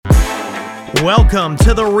Welcome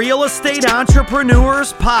to the Real Estate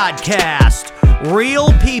Entrepreneurs Podcast.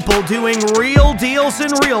 Real people doing real deals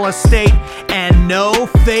in real estate and no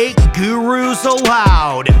fake gurus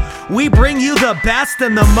allowed. We bring you the best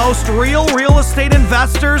and the most real estate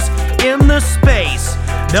investors in the space.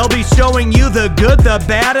 They'll be showing you the good, the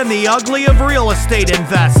bad, and the ugly of real estate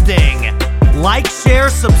investing. Like, share,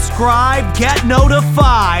 subscribe, get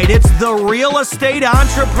notified. It's the Real Estate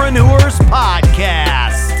Entrepreneurs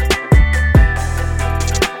Podcast.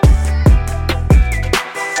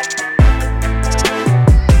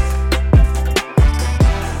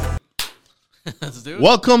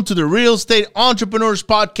 Welcome to the Real Estate Entrepreneurs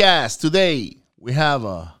Podcast. Today, we have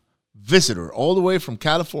a visitor all the way from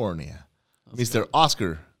California, Mr.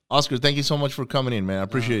 Oscar. Oscar, thank you so much for coming in, man. I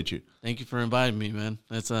appreciate you. Thank you for inviting me, man.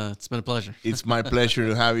 It's been a pleasure. It's my pleasure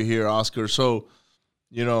to have you here, Oscar. So,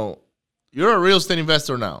 you know, you're a real estate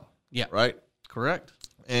investor now. Yeah. Right? Correct.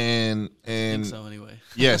 And I think so anyway.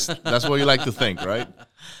 Yes, that's what you like to think, right?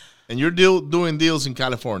 And you're doing deals in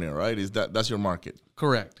California, right? That's your market?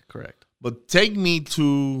 Correct. But take me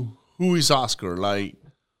to who is Oscar? Like,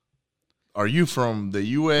 are you from the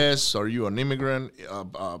U.S.? Are you an immigrant?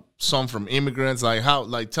 Some from immigrants? Like how?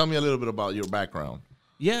 Like, tell me a little bit about your background.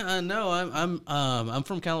 Yeah, no, I'm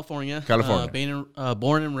from California.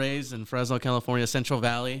 Born and raised in Fresno, California, Central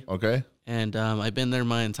Valley. Okay. And I've been there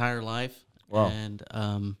my entire life. Wow.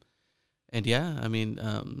 And yeah, I mean,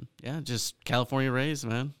 just California raised,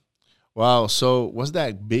 man. Wow. So what's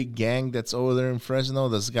that big gang that's over there in Fresno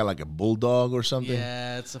that's got like a bulldog or something?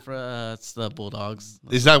 Yeah, it's the Bulldogs.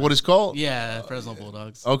 Is that what it's called? Yeah, Fresno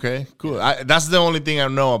Bulldogs. Okay, cool. That's the only thing I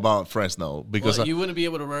know about Fresno because you wouldn't be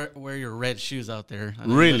able to wear your red shoes out there. I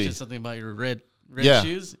know really? You mentioned something about your red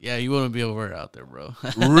shoes. Yeah, you wouldn't be able to wear it out there, bro.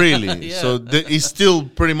 Really? Yeah. So it's still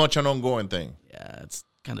pretty much an ongoing thing. Yeah, it's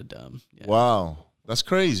kind of dumb. Yeah. Wow, that's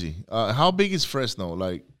crazy. How big is Fresno?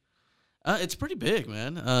 Like. It's pretty big,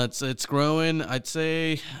 man. It's growing. I'd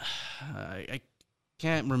say I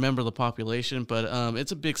can't remember the population, but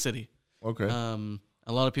it's a big city. Okay.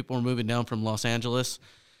 A lot of people are moving down from Los Angeles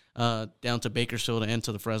down to Bakersfield and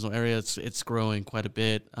to the Fresno area. It's growing quite a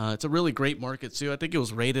bit. It's a really great market too. I think it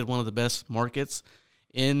was rated one of the best markets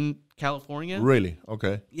in California. Really?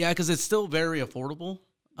 Okay. Yeah, because it's still very affordable.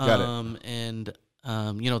 Got it. And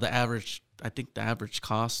I think the average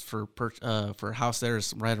cost for a house there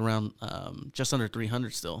is right around just under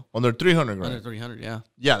 300 still. Under 300 grand. Under 300, yeah.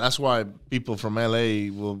 Yeah, that's why people from LA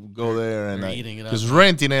will go there and eating it up. because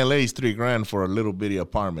rent in LA is $3 grand for a little bitty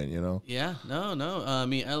apartment, you know. Yeah, no. I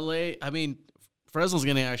mean, LA. I mean, Fresno's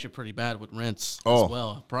getting actually pretty bad with rents as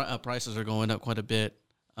well. Prices are going up quite a bit,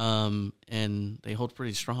 and they hold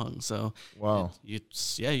pretty strong. So wow, you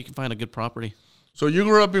can find a good property. So you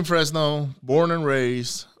grew up in Fresno, born and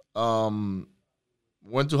raised.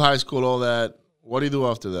 Went to high school, all that. What do you do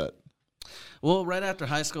after that? Well, right after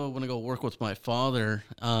high school, I went to go work with my father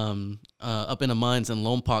up in the mines in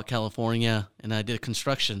Lone Park, California, and I did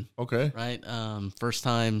construction. Okay. Right? First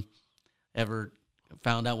time ever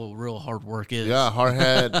found out what real hard work is. Yeah, hard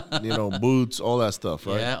hat, boots, all that stuff,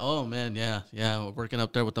 right? Yeah. Oh man, yeah. We're working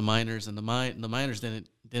up there with the miners, and the miners didn't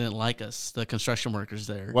like us, the construction workers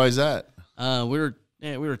there. Why is that?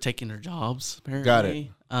 We were taking their jobs, apparently. Got it.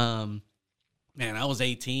 Man, I was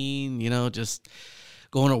 18, just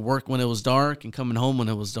going to work when it was dark and coming home when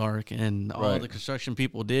it was dark. And all the construction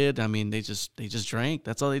people did, I mean, they just drank.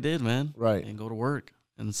 That's all they did, man. Right. And go to work.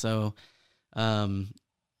 And so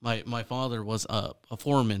my father was a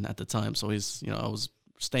foreman at the time. So he's, I was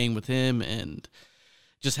staying with him and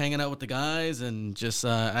just hanging out with the guys, and just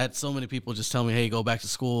I had so many people just tell me, hey, go back to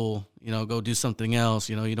school, go do something else.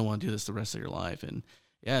 You don't want to do this the rest of your life. And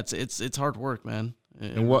yeah, it's hard work, man.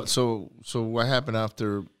 And what? So what happened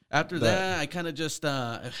after? After that, I kind of just,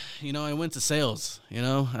 I went to sales.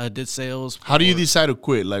 I did sales. How do you decide to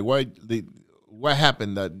quit? Like, what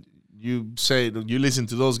happened that you say you listen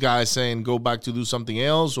to those guys saying go back to do something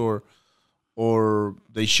else, or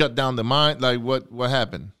they shut down the mine? Like, what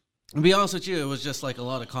happened? To be honest with you, it was just like a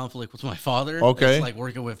lot of conflict with my father. Okay. It's like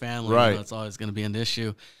working with family. Right. It's always going to be an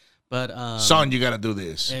issue. But son, you got to do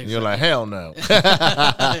this. Exactly. And you're like, hell no.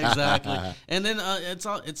 Exactly. And then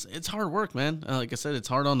it's hard work, man. Like I said, it's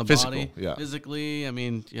hard on the body, physically. I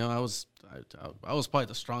mean, I was probably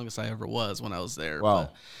the strongest I ever was when I was there.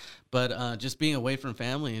 Wow. But just being away from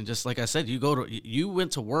family, and just like I said, you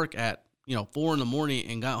went to work at 4 a.m.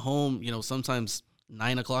 and got home sometimes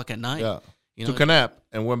 9 o'clock at night. Yeah. Took a nap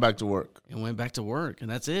and went back to work. And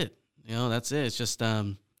that's it. That's it. It's just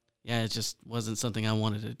it just wasn't something I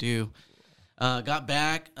wanted to do. Got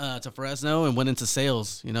back to Fresno and went into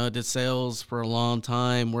sales. Did sales for a long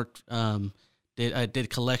time. Worked I did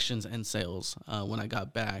collections and sales when I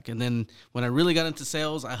got back. And then when I really got into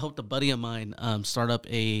sales, I helped a buddy of mine start up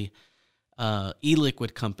a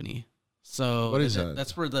e-liquid company. So what is that?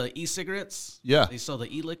 That's for the e-cigarettes. Yeah. They sell the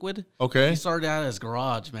e-liquid. Okay. He started out as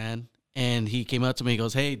garage, man. And he came up to me, he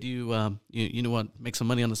goes, hey, do you, you know what, make some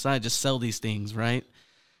money on the side, just sell these things, right?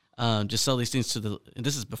 Just sell these things and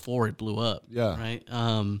this is before it blew up. Yeah. Right.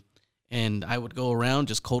 And I would go around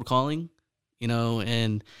just cold calling,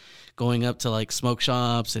 and going up to like smoke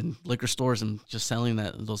shops and liquor stores and just selling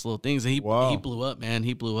those little things. And he blew up, man.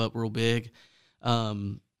 He blew up real big.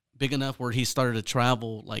 Big enough where he started to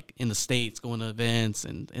travel like in the States, going to events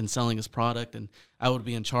and selling his product. And I would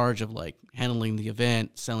be in charge of like handling the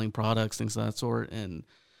event, selling products, things of that sort. And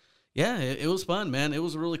yeah, it was fun, man. It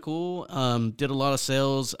was really cool. Did a lot of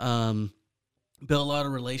sales, built a lot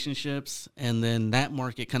of relationships. And then that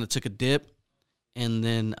market kind of took a dip. And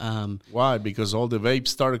then why? Because all the vapes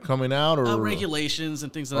started coming out, or regulations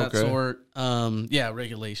and things of that sort.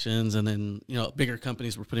 Regulations, and then bigger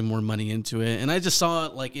companies were putting more money into it. And I just saw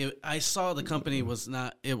it like I saw the company was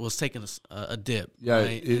taking a dip. Yeah,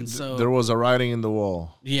 right? And so there was a writing in the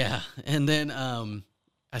wall. Yeah, and then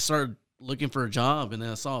I started looking for a job, and then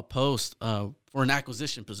I saw a post for an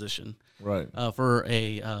acquisition position, right? For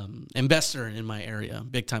a investor in my area,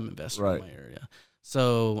 big time investor in my area.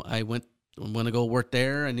 So I went to go work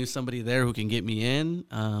there. I knew somebody there who can get me in,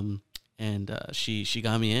 and she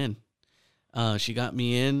got me in. She got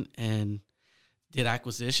me in and did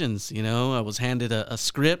acquisitions. I was handed a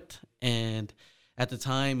script, and at the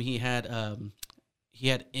time he had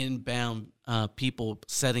inbound people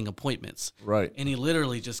setting appointments. Right. And he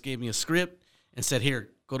literally just gave me a script and said, "Here,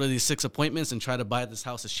 go to these 6 appointments and try to buy this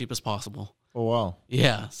house as cheap as possible." Oh wow.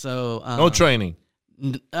 Yeah. So no training.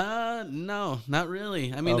 No, not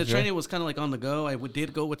really. I mean, the training was kind of like on the go. I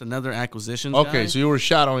did go with another acquisitions Okay, guy. so you were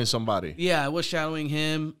shadowing somebody. Yeah, I was shadowing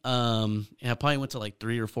him. And I probably went to like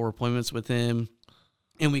 3 or 4 appointments with him,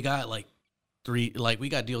 and we got like we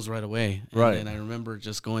got deals right away. Right. And I remember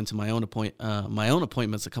just going to my own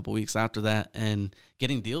appointments a couple weeks after that and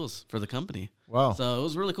getting deals for the company. Wow. So it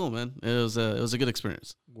was really cool, man. It was a good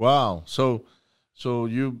experience. Wow. So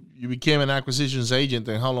you became an acquisitions agent,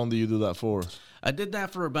 and how long did you do that for? I did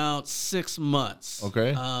that for about 6 months.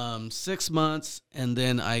 Okay. 6 months, and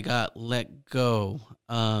then I got let go.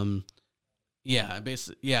 I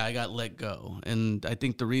got let go. And I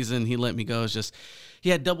think the reason he let me go is just he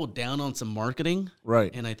had doubled down on some marketing. Right.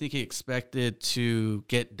 And I think he expected to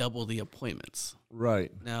get double the appointments.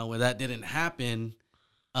 Right. Now, when that didn't happen,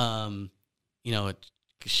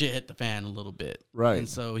 shit hit the fan a little bit. Right. And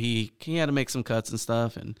so he had to make some cuts and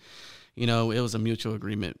stuff, and it was a mutual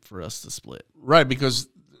agreement for us to split. Right, because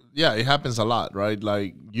it happens a lot, right?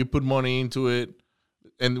 Like you put money into it,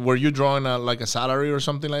 and were you drawing a salary or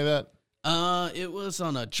something like that? It was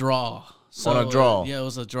on a draw. So, on a draw. It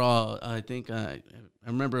was a draw. I think I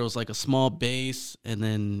remember it was like a small base, and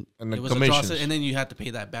then and it was commissions. a draw, and then you had to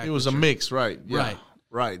pay that back. It was a mix, right? Yeah.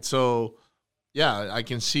 Right. So, I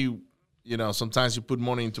can see. Sometimes you put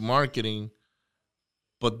money into marketing,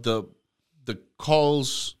 but the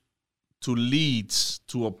calls to leads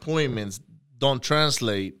to appointments don't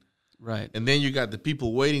translate. Right. And then you got the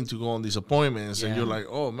people waiting to go on these appointments, and you're like,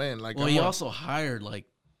 oh man, he also hired like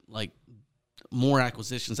more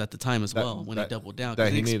acquisitions at the time as well when he doubled down,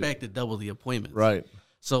 because he expected double the appointments. Right.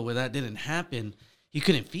 So when that didn't happen, he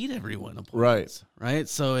couldn't feed everyone Right. appointments. Right.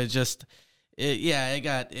 So it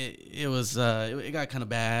got kind of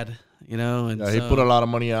bad. And he put a lot of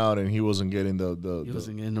money out, and he wasn't getting the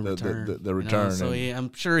return. The return. So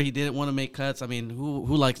I'm sure he didn't want to make cuts. I mean,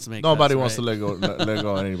 who likes to make nobody cuts? wants to let go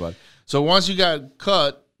of anybody. So once you got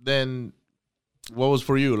cut, then what was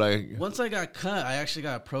for you? Like once I got cut, I actually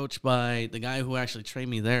got approached by the guy who actually trained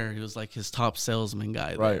me there. He was like his top salesman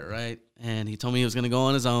guy there, right? And he told me he was going to go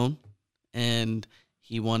on his own, and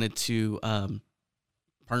he wanted to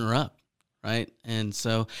partner up. Right. And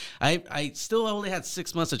so I still only had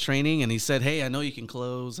 6 months of training, and he said, "Hey, I know you can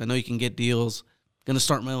close. I know you can get deals. I'm going to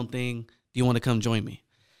start my own thing. Do you want to come join me?"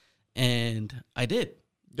 And I did.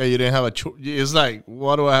 Yeah, you didn't have a choice. It's like,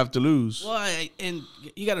 what do I have to lose? Well, and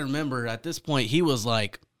you got to remember, at this point, he was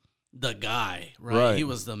like the guy, right? He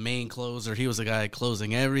was the main closer. He was the guy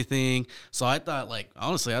closing everything. So I thought,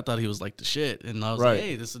 honestly, I thought he was like the shit. And I was like,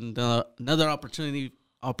 hey, this is another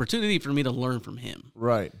opportunity for me to learn from him.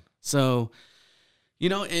 Right. So,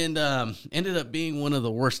 and ended up being one of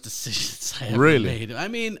the worst decisions I ever made. I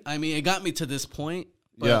mean, it got me to this point,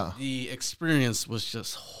 but the experience was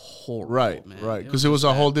just horrible. Right, man. right, because it was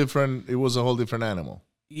a whole different animal.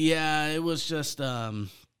 Yeah, it was just,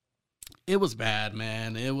 it was bad,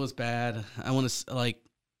 man. It was bad. I want to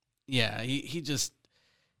Yeah,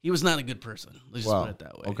 he was not a good person. Let's just Wow. put it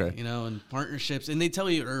that way. Okay. You know, and partnerships, and they tell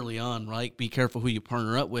you early on, right? Be careful who you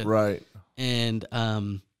partner up with. Right. And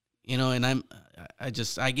you know, and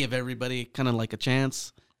I give everybody kind of like a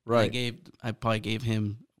chance. Right. I probably gave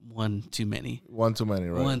him one too many. One too many,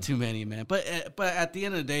 right? One too many, man. But at the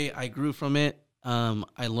end of the day, I grew from it.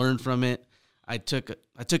 I learned from it. I took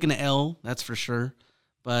an L, that's for sure.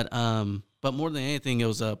 But more than anything, it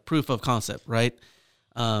was a proof of concept, right?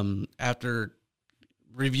 After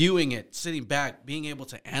reviewing it, sitting back, being able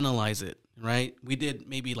to analyze it, right? We did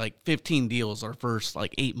maybe like 15 deals our first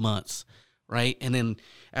like 8 months, right? And then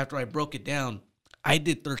after I broke it down, I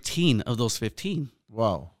did 13 of those 15.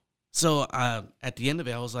 Wow. So at the end of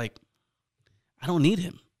it, I was like, I don't need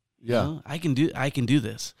him. Yeah. You know? I can do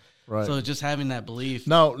this. Right. So just having that belief.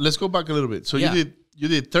 Now let's go back a little bit. So Yeah. you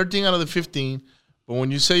did 13 out of the 15, but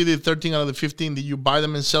when you say you did 13 out of the 15, did you buy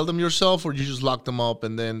them and sell them yourself, or you just locked them up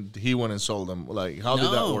and then he went and sold them? Like, how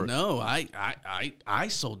did that work? No, I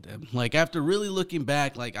sold them. Like after really looking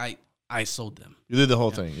back, like I sold them. You did the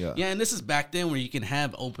whole thing, yeah. Yeah, and this is back then where you can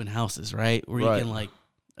have open houses, right? Where Right. you can like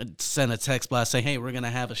send a text blast saying, "Hey, we're gonna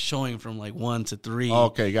have a showing from like 1 to 3."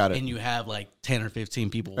 Okay, got it. And you have like 10 or 15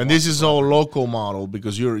 people. And this walk is around. all local model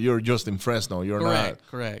because you're just in Fresno. You're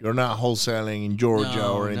Correct. You're not wholesaling in Georgia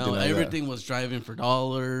or anything like everything was driving for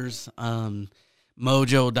dollars.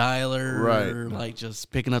 Mojo dialer, Right. like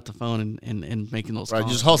just picking up the phone and making those that. Right,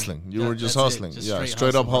 calls. just hustling. You were just That's it. hustling. Just Yeah, straight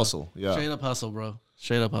straight up bro. hustle. Yeah. Straight up hustle, bro.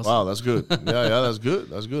 Straight up hustle. Wow, that's good. Yeah, that's good.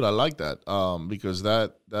 That's good. I like that. Because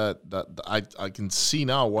that I can see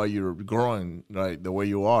now why you're growing right the way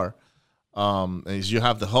you are. Is you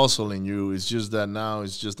have the hustle in you. It's just that now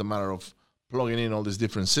it's just a matter of plugging in all these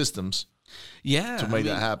different systems Yeah, to make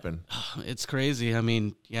that happen. It's crazy. I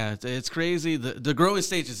mean, yeah, it's crazy. The growing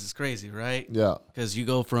stages is crazy, right? Yeah. Because you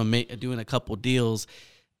go from doing a couple deals,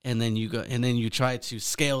 and then you try to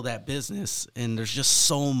scale that business, and there's just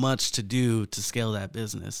so much to do to scale that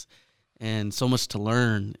business, and so much to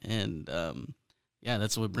learn, and yeah,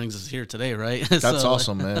 that's what brings us here today, right? That's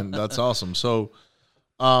awesome, man. That's awesome. So,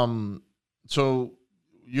 so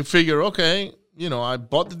you figure, okay, you know, I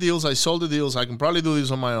bought the deals, I sold the deals, I can probably do this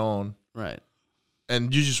on my own, right?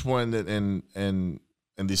 and you just went and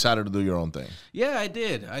decided to do your own thing. Yeah, I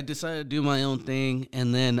did. I decided to do my own thing,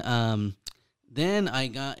 and then I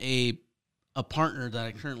got a partner that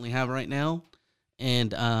I currently have right now,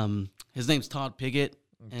 and his name's Todd Piggott,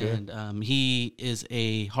 Okay. and he is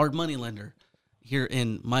a hard money lender here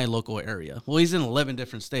in my local area. Well, he's in 11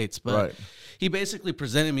 different states, but Right. he basically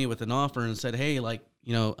presented me with an offer and said, "Hey, like,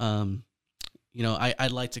 I'd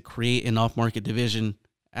like to create an off-market division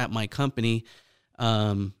at my company.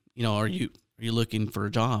 Are you looking for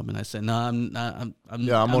a job?" And I said, "No, I'm not. I'm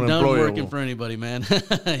done unemployable. working for anybody, man."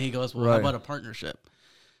 He goes, "Well, how Right. about a partnership?"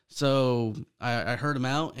 So I heard him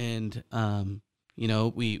out, and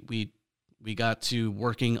we got to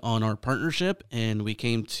working on our partnership, and we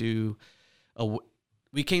came to a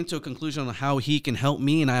conclusion on how he can help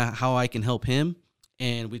me and how I can help him,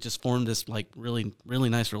 and we just formed this like really, really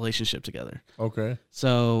nice relationship together. Okay.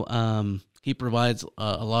 So he provides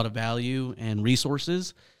a lot of value and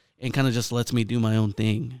resources, and kind of just lets me do my own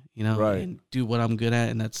thing, Right. and do what I'm good at,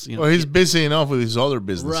 and that's Well, he's busy enough with his other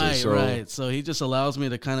businesses. right. So he just allows me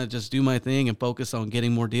to kind of just do my thing and focus on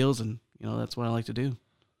getting more deals, and that's what I like to do.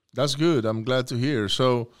 That's good. I'm glad to hear.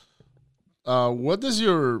 So, what does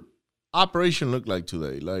your operation look like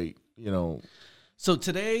today? Like, So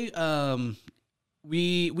today,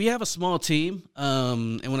 we have a small team,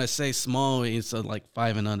 and when I say small, it's like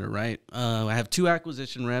 5 and under, right? I have 2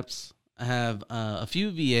 acquisition reps. I have a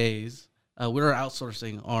few VAs. We're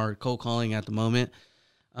outsourcing our cold calling at the moment.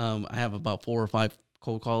 I have about 4 or 5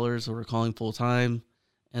 cold callers who are calling full time,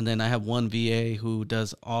 and then I have 1 VA who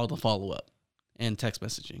does all the follow up and text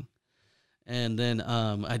messaging, and then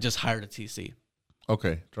I just hired a TC.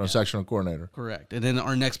 okay, transactional coordinator. Correct, and then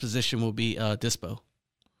our next position will be dispo.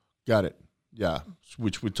 Got it. Yeah,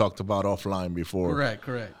 which we talked about offline before. Correct.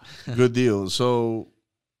 Good deal. So,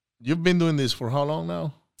 you've been doing this for how long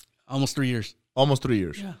now? Almost 3 years. Almost 3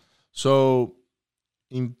 years. Yeah. So,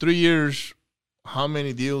 in 3 years, how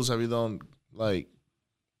many deals have you done, like,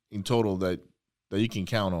 in total that you can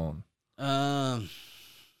count on?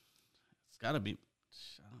 It's got to be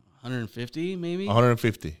 150, maybe.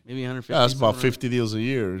 150. Maybe 150. Yeah, that's about somewhere. 50 deals a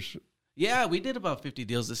year. Yeah, we did about 50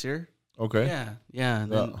 deals this year. Okay. Yeah.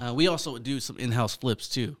 And then, we also do some in-house flips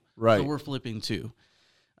too. Right. So we're flipping too.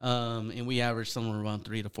 And we average somewhere around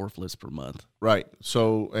 3 to 4 flips per month. Right.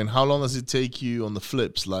 So, and how long does it take you on the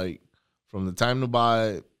flips? Like, from the time to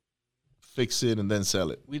buy, fix it, and then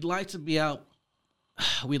sell it? We'd like to be out.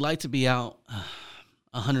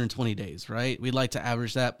 120 days, right? We'd like to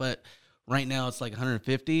average that, but right now it's like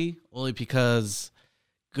 150, only because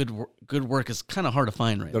good work is kind of hard to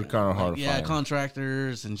find right now. They're kind of hard to find. Yeah,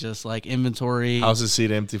 contractors and just like inventory. Houses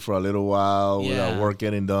sit empty for a little while without work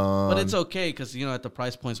getting done. But it's okay because, at the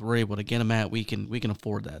price points we're able to get them at, we can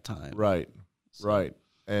afford that time. Right, right.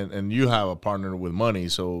 And you have a partner with money,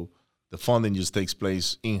 so the funding just takes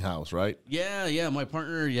place in-house, right? Yeah, my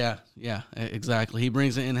partner, yeah, exactly. He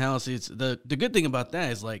brings it in-house. It's the good thing about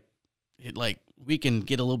that is we can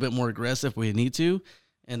get a little bit more aggressive if we need to.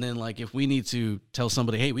 And then, if we need to tell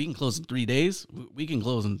somebody, hey, we can close in 3 days, we can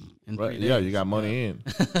close in 3 days. Yeah, you got money in.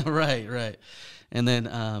 Right. And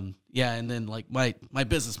then, my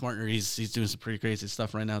business partner, he's doing some pretty crazy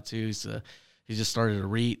stuff right now, too. He just started a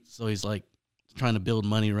REIT, so he's, trying to build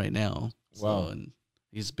money right now. Wow. So, and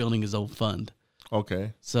he's building his own fund.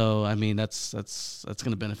 Okay. So, I mean, that's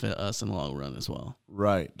going to benefit us in the long run as well.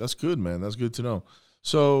 Right. That's good, man. That's good to know.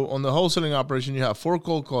 So on the wholesaling operation, you have 4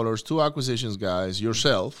 cold callers, 2 acquisitions guys,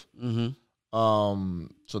 yourself. Mm-hmm.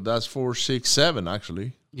 So that's 4, 6, 7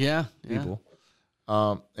 actually. Yeah. People.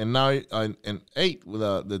 And now and 8 with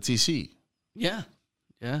the TC. Yeah.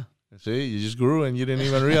 See, you just grew and you didn't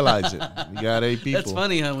even realize it. You got 8 people. That's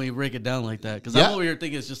funny how we break it down like that, because I'm over here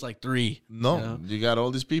thinking it's just like 3. No, you got all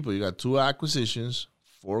these people. You got 2 acquisitions,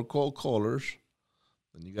 4 cold callers,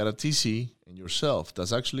 then you got a TC and yourself.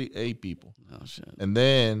 That's actually 8 people. Oh shit! And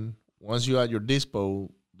then once you add your dispo,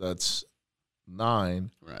 that's 9.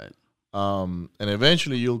 Right. And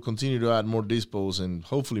eventually you'll continue to add more dispos and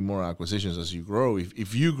hopefully more acquisitions as you grow.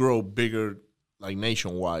 If you grow bigger, like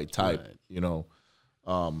nationwide type,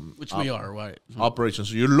 which we are, right? Operations.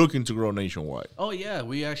 So you're looking to grow nationwide. Oh yeah,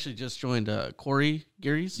 we actually just joined Corey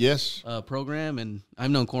Gary's program, and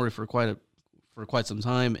I've known Corey for quite some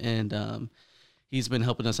time, and he's been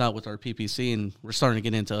helping us out with our PPC, and we're starting to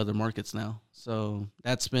get into other markets now. So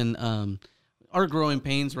that's been our growing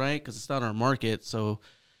pains, right? Because it's not our market, so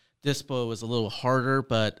dispo is a little harder,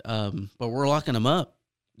 but we're locking them up.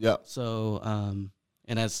 Yeah. So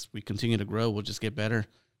and as we continue to grow, we'll just get better.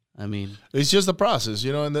 I mean, it's just a process,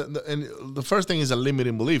 and the first thing is a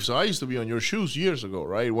limiting belief. So I used to be on your shoes years ago,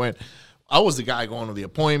 right? When I was the guy going to the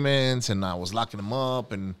appointments and I was locking them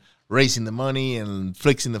up and raising the money and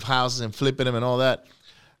fixing the houses and flipping them and all that.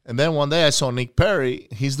 And then one day I saw Nick Perry.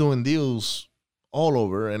 He's doing deals all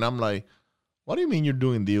over. And I'm like, what do you mean you're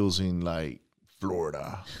doing deals in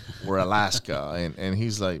Florida or Alaska? and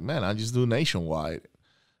he's like, man, I just do nationwide.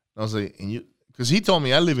 And I was like, because he told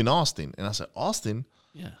me I live in Austin. And I said, Austin?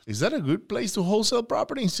 Yeah. Is that a good place to wholesale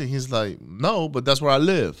property? So he's like, no, but that's where I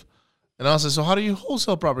live. And I said, so how do you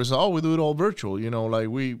wholesale property? So, we do it all virtual. We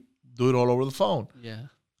do it all over the phone. Yeah.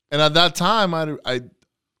 And at that time,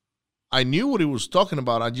 I knew what he was talking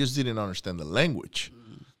about. I just didn't understand the language.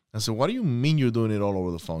 I said, what do you mean you're doing it all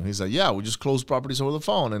over the phone? He's like, yeah, we just close properties over the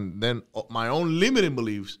phone. And then my own limiting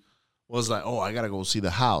beliefs was like, I got to go see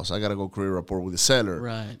the house. I got to go create a rapport with the seller.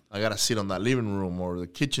 Right. I got to sit on that living room or the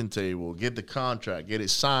kitchen table, get the contract, get it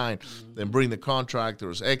signed, then bring the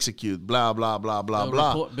contractors, execute, blah, blah, blah, blah,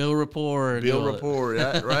 blah. Bill report.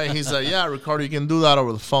 Yeah, right? He's like, yeah, Ricardo, you can do that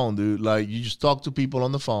over the phone, dude. You just talk to people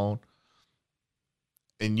on the phone,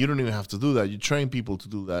 and you don't even have to do that. You train people to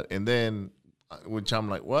do that. And then, which I'm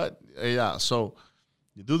like, what? Yeah, so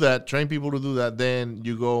you do that, train people to do that, then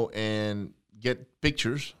you go and get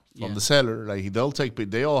pictures from the seller.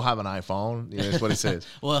 They all have an iPhone. That's what it says.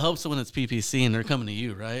 Well, it helps when it's PPC and they're coming to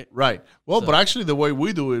you, right? Right. Well, but actually the way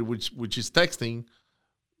we do it, which is texting,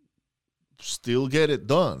 still get it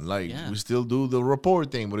done. We still do the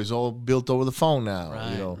report thing, but it's all built over the phone now.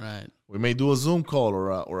 Right, right. We may do a Zoom call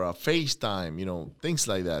or a FaceTime, things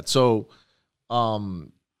like that. So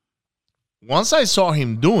once I saw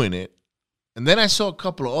him doing it, and then I saw a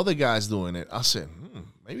couple of other guys doing it, I said,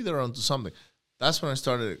 maybe they're onto something. That's when I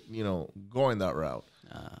started, going that route.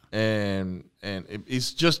 And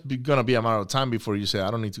it's just going to be a matter of time before you say, I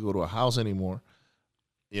don't need to go to a house anymore.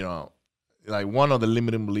 One of the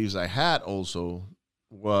limiting beliefs I had also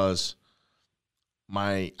was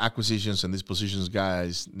my acquisitions and dispositions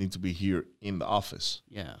guys need to be here in the office.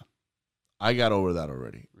 Yeah. I got over that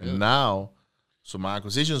already. Really? And now, so my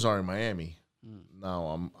acquisitions are in Miami.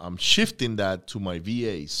 Now I'm shifting that to my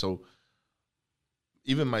VA. So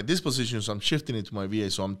even my dispositions, I'm shifting it to my VA.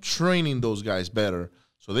 So I'm training those guys better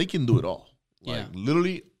so they can do it all.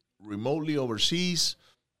 Literally remotely overseas.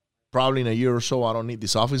 Probably in a year or so, I don't need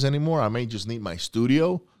this office anymore. I may just need my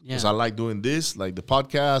studio because I like doing this, like the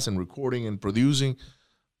podcast and recording and producing.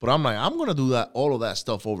 But I'm like, I'm going to do all of that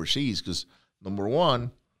stuff overseas because, number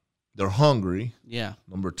one, they're hungry. Yeah.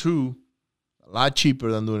 Number two, a lot cheaper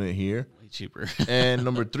than doing it here. Way cheaper. And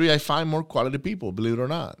number 3, I find more quality people, believe it or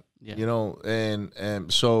not. Yeah. You know,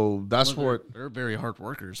 and so that's what they're very hard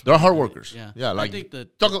workers. they're hard workers. Yeah. Yeah. Like, I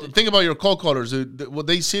think think about your cold callers.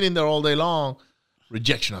 They sit in there all day long,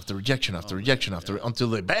 rejection after rejection after rejection after until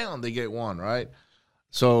they get one, right?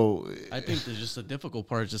 So I think there's just the difficult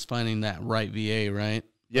part is just finding that right VA, right?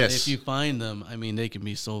 Yes. But if you find them, I mean, they can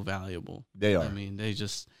be so valuable. They are. I mean, they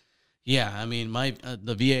just, yeah. I mean,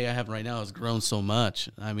 the VA I have right now has grown so much.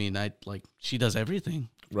 I mean, she does everything.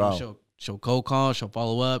 Wow. She'll cold call, she'll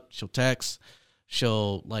follow up, she'll text,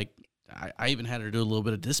 she'll I even had her do a little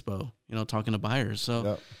bit of dispo, talking to buyers.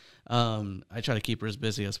 So, I try to keep her as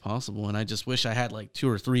busy as possible, and I just wish I had 2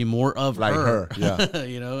 or 3 more of like her. Yeah.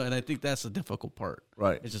 And I think that's the difficult part.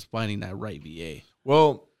 Right. It's just finding that right VA.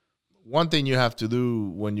 Well, one thing you have to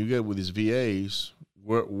do when you get with these VAs,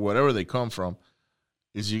 wherever they come from,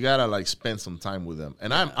 is you gotta spend some time with them.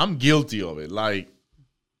 And I'm guilty of it. Like,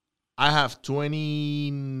 I have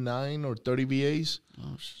 29 or 30 VAs,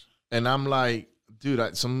 and I'm like, dude, I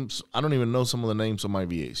don't even know some of the names of my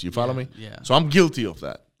VAs. You follow me? Yeah. So I'm guilty of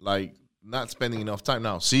that. Like, not spending enough time.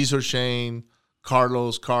 Now, Cesar, Shane,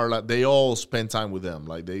 Carlos, Carla, they all spend time with them.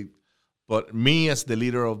 But me as the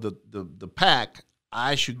leader of the pack,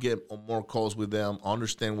 I should get more calls with them,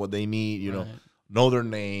 understand what they need, know their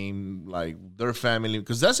name, their family,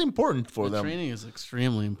 because that's important for them. Training is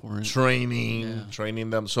extremely important. Training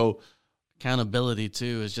them. So accountability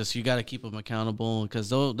too is just you got to keep them accountable because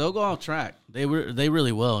they'll go off track. They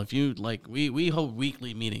really will. If you we hold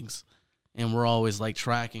weekly meetings, and we're always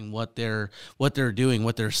tracking what they're doing,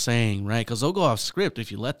 what they're saying, right? Because they'll go off script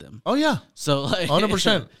if you let them. Oh yeah, so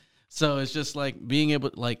 100%. So it's just being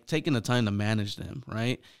able taking the time to manage them,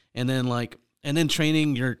 right? And then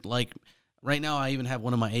training your right now I even have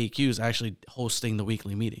one of my AQs actually hosting the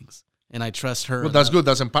weekly meetings, and I trust her. Well, that's good.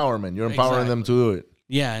 That's empowerment. You're empowering them to do it.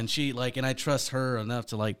 Yeah, and she and I trust her enough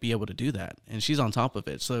to be able to do that, and she's on top of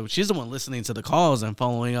it. So she's the one listening to the calls and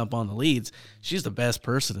following up on the leads. She's the best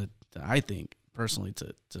person I think personally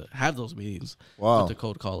to have those meetings with the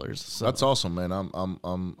cold callers. So. That's awesome, man.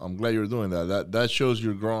 I'm glad you're doing that. That shows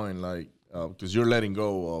you're growing, because you're letting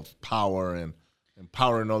go of power and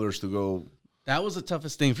empowering others to go. That was the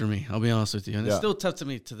toughest thing for me. I'll be honest with you, and it's still tough to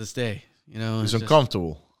me to this day. It's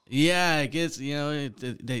uncomfortable. Yeah, it gets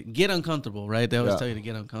they get uncomfortable, right? They always tell you to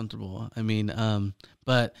get uncomfortable. I mean,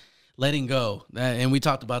 but letting go, and we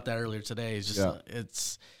talked about that earlier today. It's just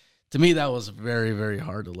it's to me that was very, very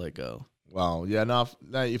hard to let go. Wow. Yeah. Now,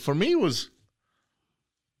 for me, it was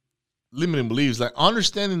limiting beliefs.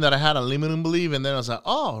 Understanding that I had a limiting belief, and then I was like,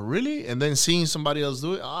 "Oh, really?" And then seeing somebody else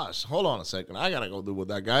do it. Hold on a second. I gotta go do what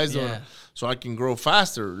that guy's doing, so I can grow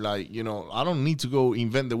faster. I don't need to go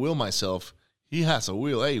invent the wheel myself. He has a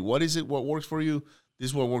wheel. Hey, what is it? What works for you?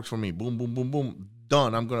 This is what works for me. Boom, boom, boom, boom.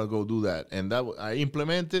 Done. I'm gonna go do that, and that I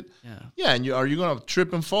implement it. Yeah. And are you gonna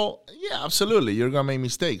trip and fall? Yeah, absolutely. You're gonna make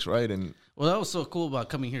mistakes, right? And well, that was so cool about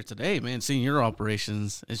coming here today, man. Seeing your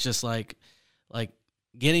operations, it's just like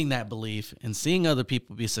getting that belief and seeing other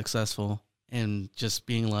people be successful, and just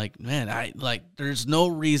being man, there's no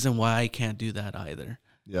reason why I can't do that either.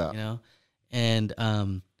 Yeah. And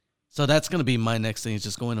so that's gonna be my next thing is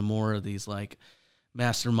just going to more of these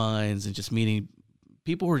masterminds and just meeting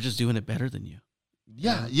people who are just doing it better than you.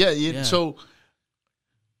 Yeah. So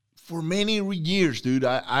for many years, dude,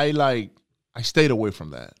 I stayed away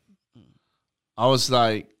from that. I was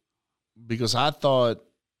because I thought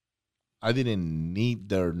I didn't need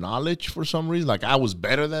their knowledge for some reason. I was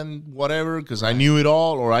better than whatever because I knew it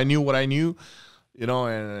all, or I knew what I knew,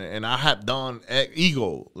 and I had done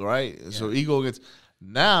ego, right? Yeah. So ego gets.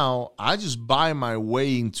 Now, I just buy my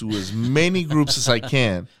way into as many groups as I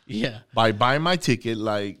can. Yeah. By buying my ticket,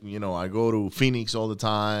 I go to Phoenix all the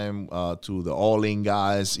time, to the All In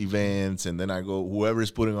Guys events, and then I go, whoever is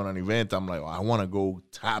putting on an event, I'm like, I want to go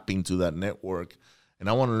tap into that network, and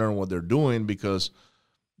I want to learn what they're doing, because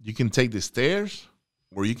you can take the stairs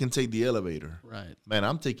or you can take the elevator. Right. Man,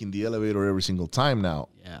 I'm taking the elevator every single time now.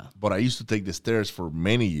 Yeah. But I used to take the stairs for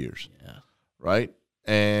many years. Yeah. Right?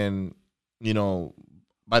 And,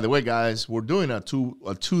 by the way, guys, we're doing a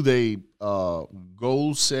 2-day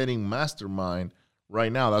goal-setting mastermind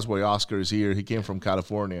right now. That's why Oscar is here. He came from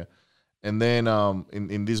California. And then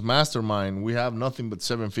in this mastermind, we have nothing but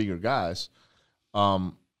 7-figure guys.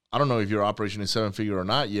 I don't know if your operation is 7-figure or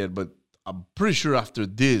not yet, but I'm pretty sure after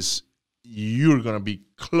this, you're going to be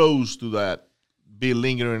close to that, be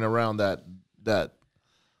lingering around that.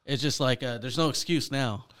 It's just there's no excuse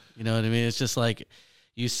now. You know what I mean? It's just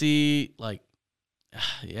you see,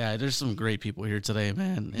 Yeah, there's some great people here today,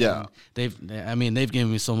 man. And Yeah. they've given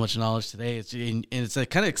me so much knowledge today. It's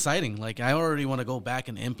kind of exciting. Like, I already want to go back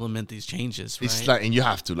and implement these changes. Right? It's like, and you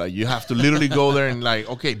have to literally go there and like,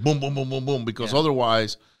 okay, boom, boom, boom, boom, boom, because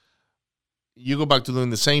otherwise you go back to doing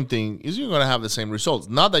the same thing, you're going to have the same results.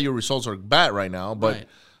 Not that your results are bad right now, but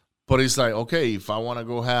it's like, okay, if I want to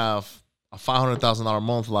go have a $500,000 a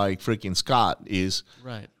month like freaking Scott is,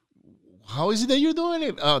 right. How is it that you're doing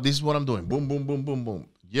it? Oh, this is what I'm doing. Boom, boom, boom, boom, boom.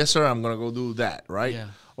 Yes, sir, I'm going to go do that, right? Yeah.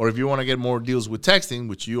 Or if you want to get more deals with texting,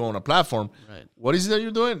 which you own a platform, Right. what is it that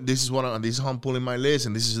you're doing? This is this is how I'm pulling my list,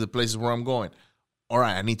 and this is the places where I'm going. All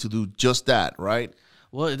right, I need to do just that, right?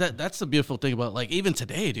 Well, that's the beautiful thing about, like, even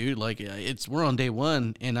today, dude. Like, we're on day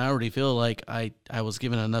one, and I already feel like I was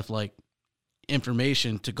given enough like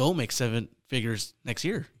information to go make 7 figures next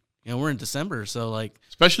year. You know, we're in December, so like,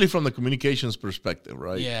 Especially from the communications perspective,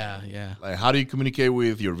 right? yeah. Like, how do you communicate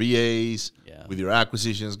with your VAs, Yeah. with your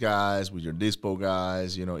acquisitions guys, with your dispo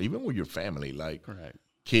guys, even with your family, like Correct.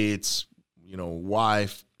 kids,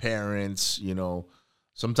 wife, parents,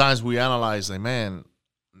 Sometimes we analyze, like, man,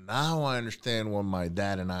 now I understand why my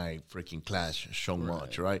dad and I freaking clash so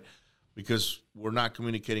much, right? Because we're not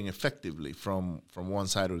communicating effectively from one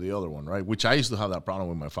side or the other one, right? Which I used to have that problem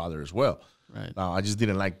with my father as well. Right. Now, I just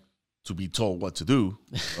didn't like to be told what to do,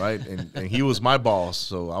 right? And he was my boss,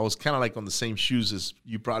 so I was kind of like on the same shoes as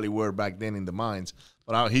you probably were back then in the mines.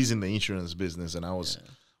 But he's in the insurance business, and I was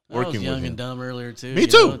working with him. I was young and dumb earlier too. Me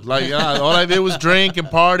too. Like, all I did was drink and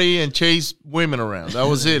party and chase women around. That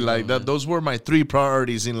was it. Like, those were my 3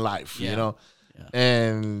 priorities in life, Yeah.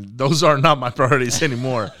 And those are not my priorities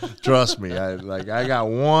anymore. Trust me. I got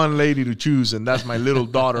one lady to choose, and that's my little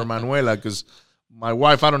daughter Manuela, because my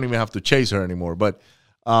wife, I don't even have to chase her anymore. But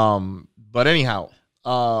anyhow,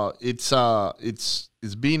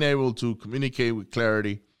 it's being able to communicate with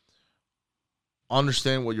clarity,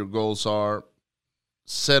 understand what your goals are,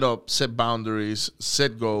 set boundaries,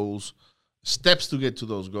 set goals, steps to get to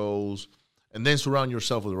those goals, and then surround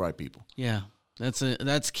yourself with the right people. Yeah,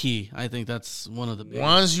 that's key. I think that's one of the biggest.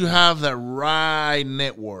 Once you have that right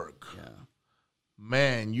network,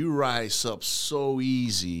 man, you rise up so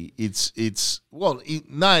easy. It's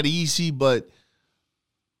not easy, but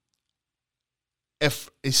I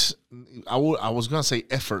was gonna say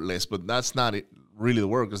effortless, but that's not really the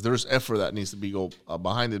word, because there's effort that needs to be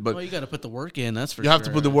behind it. But you got to put the work in. That's for you sure. have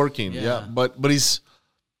to put the work in. Yeah. But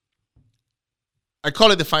I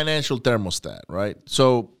call it the financial thermostat, right?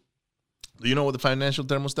 So, do you know what the financial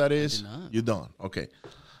thermostat is? I do not. You don't. Okay.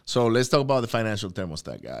 So let's talk about the financial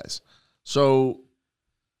thermostat, guys. So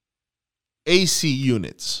AC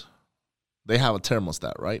units, they have a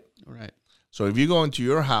thermostat, right? Right. So if you go into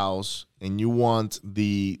your house and you want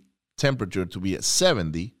the temperature to be at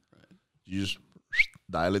 70, you just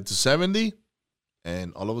dial it to 70,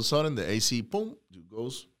 and all of a sudden the AC, boom,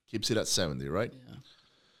 keeps it at 70, right? Yeah.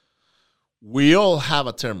 We all have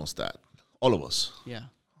a thermostat, all of us. Yeah.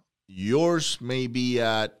 Yours may be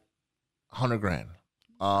at 100 grand.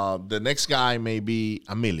 The next guy may be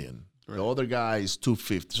 $1 million. Right. The other guy is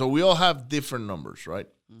 250. So we all have different numbers, right?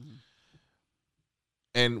 Mm-hmm.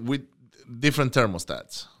 And with different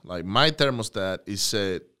thermostats. Like, my thermostat is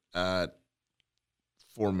set at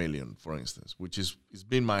 4 million, for instance, which it's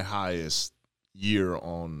been my highest year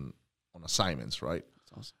on assignments, right?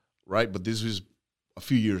 That's awesome. Right, but this is a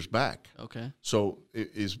few years back. Okay. So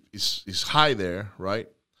it's high there, right?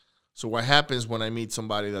 So what happens when I meet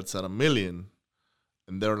somebody that's at $1 million,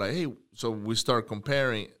 and they're like, hey, so we start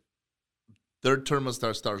comparing, their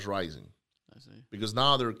thermostat starts rising. I see. Because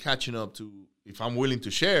now they're catching up to, if I'm willing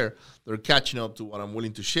to share, they're catching up to what I'm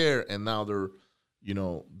willing to share, and now they're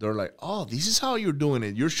like, oh, this is how you're doing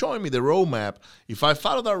it. You're showing me the roadmap. If I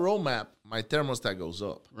follow that roadmap, my thermostat goes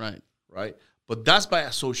up. Right. Right? But that's by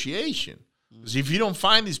association. Because if you don't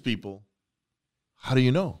find these people, how do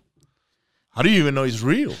you know? How do you even know it's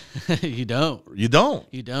real? You don't. You don't.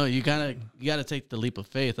 You don't. You got to take the leap of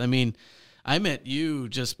faith. I mean, I met you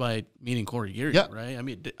just by meeting Corey Geary, right? I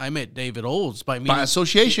mean, I met David Olds by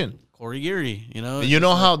association. Corey Geary, And you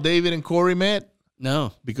know how David and Corey met?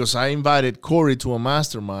 No. Because I invited Corey to a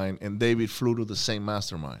mastermind, and David flew to the same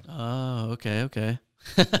mastermind. Oh, okay.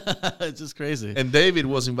 It's just crazy. And David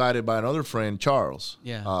was invited by another friend, Charles,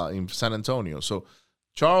 in San Antonio. So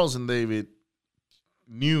Charles and David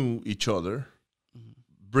knew each other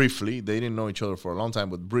briefly. They didn't know each other for a long time,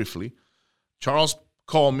 but briefly. Charles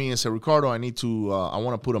called me and said, Ricardo, I want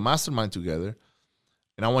to put a mastermind together,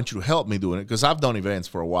 and I want you to help me doing it, because I've done events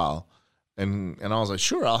for a while. And I was like,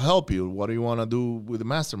 sure, I'll help you. What do you want to do with the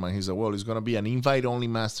mastermind? He said, well, it's going to be an invite-only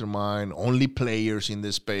mastermind, only players in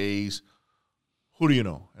this space. who do you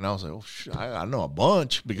know? And I was like, oh, I know a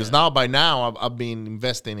bunch because now by now I've been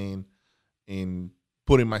investing in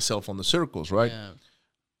putting myself on the circles, right? Yeah.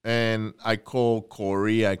 And I called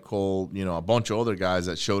Corey. I called, a bunch of other guys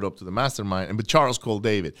that showed up to the mastermind. But Charles called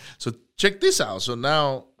David. So check this out. So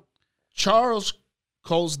now Charles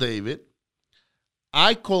calls David.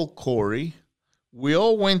 I called Corey. We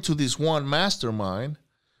all went to this one mastermind.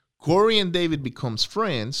 Corey and David becomes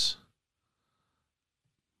friends.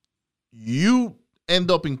 You end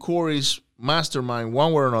up in Corey's mastermind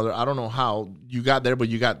one way or another. I don't know how you got there, but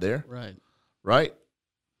you got there. Right. Right?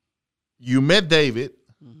 You met David.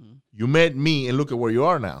 Mm-hmm. You met me, and look at where you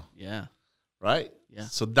are now. Yeah. Right? Yeah.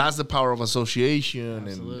 So that's the power of association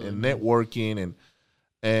and networking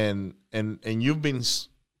and you've been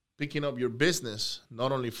picking up your business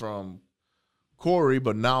not only from Corey,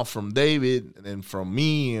 but now from David and from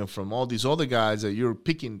me and from all these other guys that you're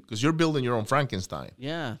picking because you're building your own Frankenstein.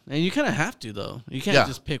 Yeah, and you kind of have to though. You can't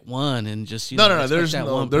just pick one and just no.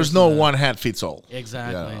 There's no one hat fits all.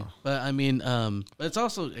 Exactly. Yeah. But I mean, but it's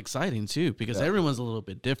also exciting too because everyone's a little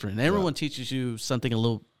bit different. Everyone teaches you something a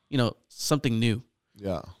little, something new.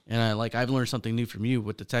 Yeah. And I've learned something new from you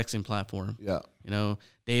with the texting platform. Yeah.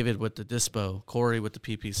 David with the Dispo, Corey with the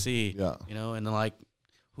PPC. Yeah. And then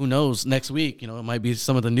who knows, next week, it might be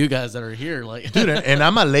some of the new guys that are here. Dude, and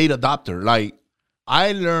I'm a late adopter. Like,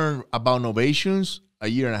 I learned about Novations a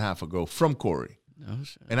year and a half ago from Corey. Oh,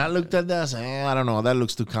 shit. And I looked at that and said, I don't know, that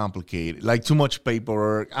looks too complicated. Like, too much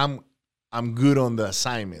paperwork. I'm good on the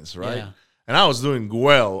assignments, right? Yeah. And I was doing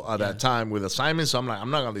well at that time with assignments, so I'm like,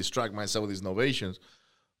 I'm not going to distract myself with these Novations.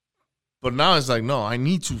 But now it's like, no, I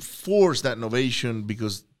need to force that Novation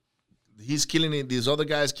because he's killing it, this other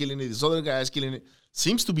guy's killing it, this other guy's killing it.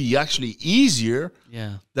 Seems to be actually easier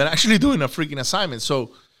than actually doing a freaking assignment.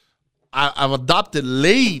 So I've adopted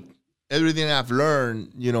late everything I've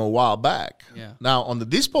learned, a while back. Yeah. Now, on the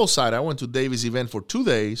Dispo side, I went to David's event for 2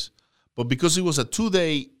 days, but because it was a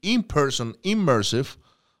 2-day in-person, immersive,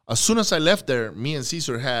 as soon as I left there, me and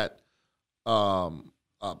Cesar had a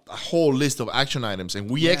whole list of action items, and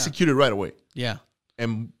we executed right away. Yeah.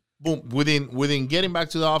 And boom, within getting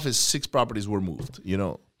back to the office, 6 properties were moved,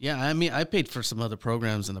 Yeah, I mean, I paid for some other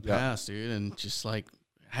programs in the past, dude, and just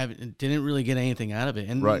didn't really get anything out of it.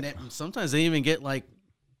 And sometimes they even get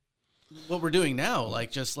what we're doing now,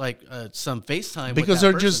 some FaceTime because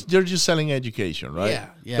they're just selling education, right?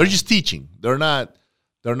 Yeah. They're just teaching. They're not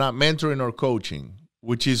mentoring or coaching,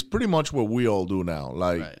 which is pretty much what we all do now.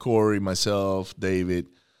 Like Corey, myself, David.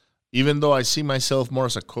 Even though I see myself more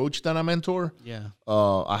as a coach than a mentor,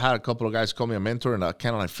 I had a couple of guys call me a mentor, and I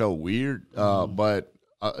kind of felt weird. But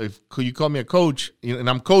if you call me a coach, and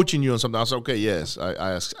I'm coaching you on something, I say, okay, yes,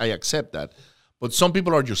 I accept that. But some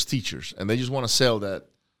people are just teachers, and they just want to sell the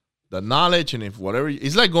knowledge, and if whatever,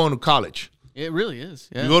 it's like going to college. It really is.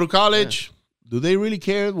 Yeah. You go to college, do they really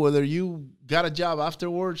care whether you got a job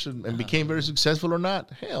afterwards and became very successful or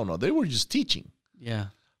not? Hell no, they were just teaching. Yeah.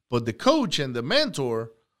 But the coach and the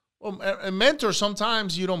mentor, a mentor,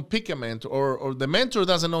 sometimes you don't pick a mentor, or the mentor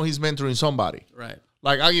doesn't know he's mentoring somebody. Right.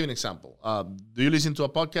 Like, I'll give you an example. Do you listen to a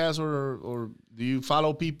podcast or do you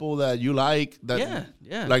follow people that you like? Yeah.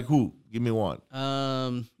 Like who? Give me one.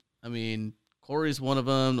 I mean, Corey's one of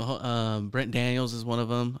them. Brent Daniels is one of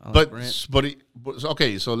them.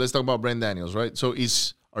 Okay, so let's talk about Brent Daniels, right? So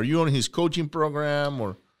are you on his coaching program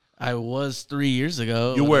or? I was 3 years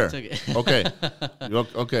ago. You were okay,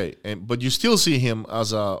 okay, but you still see him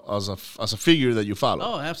as a figure that you follow.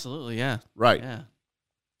 Oh, absolutely, yeah. Right. Yeah.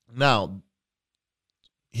 Now,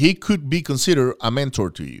 he could be considered a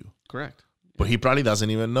mentor to you. Correct. But he probably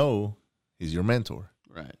doesn't even know he's your mentor.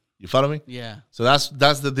 Right. You follow me? Yeah. So that's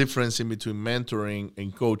the difference in between mentoring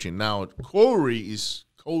and coaching. Now, Corey is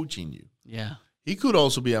coaching you. Yeah. He could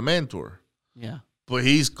also be a mentor. Yeah. But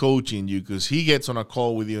he's coaching you because he gets on a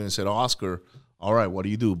call with you and said, Oscar, all right, what do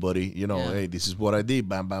you do, buddy? Hey, this is what I did.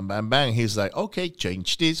 Bam, bam, bam, bang. He's like, okay,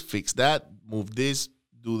 change this, fix that, move this,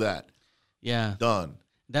 do that. Yeah. Done.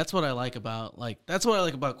 That's what I like about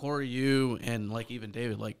Corey, you, and even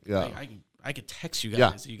David. I could text you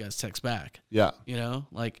guys, and you guys text back. Yeah.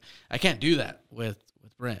 I can't do that with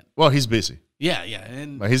Brent. Well, he's busy. Yeah,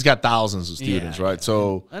 and but he's got thousands of students, right? Yeah.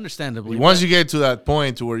 So understandably, once you get to that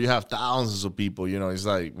point to where you have thousands of people, it's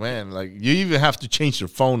like, man, you even have to change your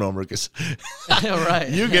phone number because right.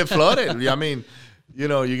 You get flooded. I mean, you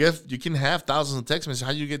can have thousands of text messages.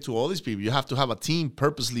 How do you get to all these people? You have to have a team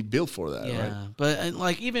purposely built for that, right?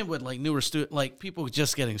 But even with newer students, people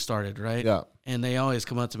just getting started, right? Yeah. And they always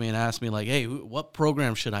come up to me and ask me hey, what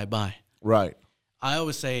program should I buy? Right. I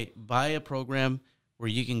always say buy a program where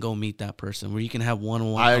you can go meet that person, where you can have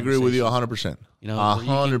one-on-one. I agree with you 100%. You know, where you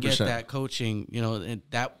can get 100%. that coaching. You know, and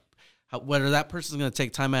whether that person's going to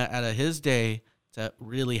take time out of his day to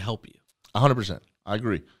really help you. 100%. I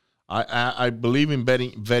agree. I believe in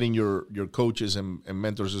vetting your coaches and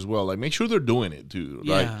mentors as well. Like, make sure they're doing it too.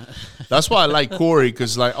 Right? Yeah. That's why I like Corey,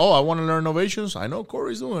 because like, I want to learn innovations. I know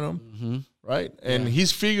Corey's doing them, right? And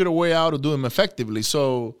he's figured a way out to do them effectively.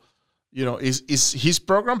 So, you know, is his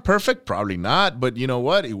program perfect? Probably not. But you know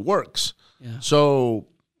what? It works. Yeah. So,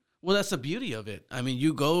 well, that's the beauty of it. I mean,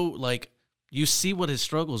 you go like you see what his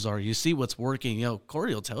struggles are. You see what's working. You know,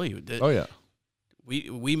 Corey will tell you that. oh yeah.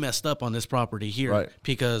 We messed up on this property here Right.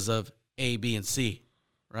 because of A, B, and C,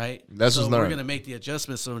 right? Lessons so we're learned. going to make the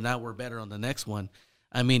adjustments so now we're better on the next one.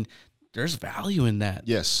 I mean, there's value in that.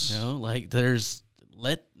 Yes. You know, like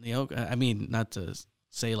I mean, not to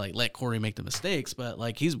say like let Corey make the mistakes, but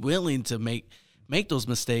like he's willing to make those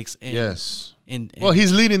mistakes. And, Yes. And Well,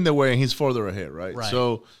 he's leading the way and he's further ahead, right? Right.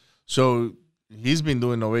 So he's been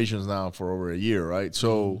doing innovations now for over a year, right?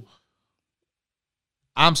 So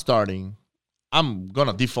I'm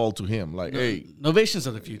gonna default to him. Like, hey, innovations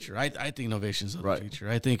of the future. I think innovations of Right. the future.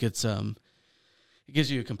 I think it's it gives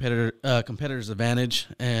you a competitor's advantage,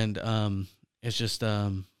 and it's just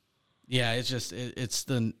it's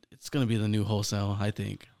gonna be the new wholesale. I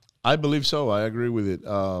think. I believe so. I agree with it.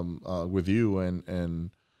 With you, and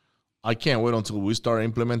I can't wait until we start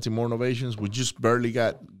implementing more innovations. We just barely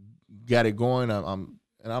got it going.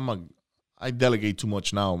 I delegate too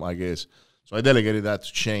much now, I guess. So I delegated that to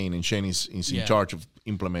Shane, and Shane is in charge of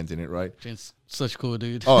implementing it, right? Shane's such a cool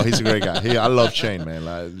dude. Oh, he's a great guy. I love Shane, man.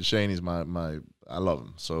 Like, Shane is my I love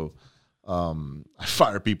him. So I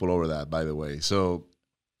fire people over that, by the way. So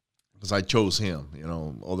because I chose him, you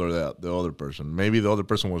know, the other person. Maybe the other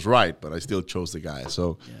person was right, but I still chose the guy.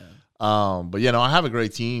 So, but you know, I have a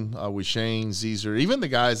great team with Shane, Caesar, even the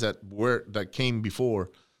guys that came before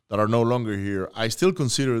that are no longer here. I still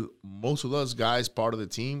consider most of those guys part of the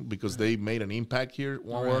team because they made an impact here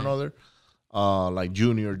one way or another. Like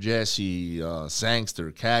Junior, Jesse,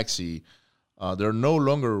 Sangster, Caxi. They're no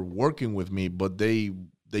longer working with me, but they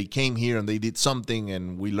came here and they did something,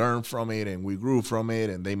 and we learned from it, and we grew from it,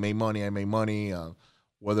 and they made money. I made money.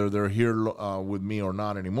 Whether they're here with me or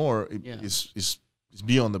not anymore, it's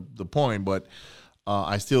beyond the point. But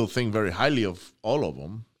I still think very highly of all of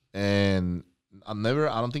them, and I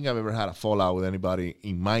don't think I've ever had a fallout with anybody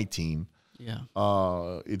in my team. Yeah.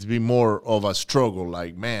 It's been more of a struggle.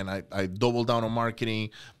 Like, man, I doubled down on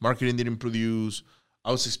marketing. Marketing didn't produce.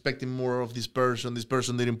 I was expecting more of this person. This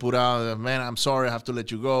person didn't put out. Man, I'm sorry. I have to let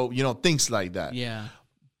you go. You know, things like that. Yeah.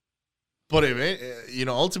 But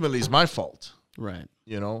ultimately, it's my fault. Right.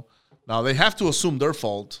 You know, now they have to assume their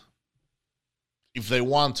fault if they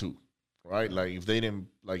want to, right? Like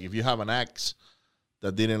if you have an ex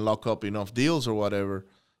that didn't lock up enough deals or whatever.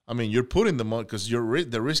 I mean, you're putting the money because the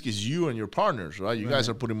risk is you and your partners, right? You guys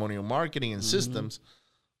are putting money on marketing and systems.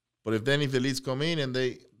 But if the leads come in and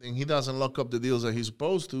he doesn't lock up the deals that he's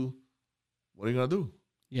supposed to, what are you gonna do?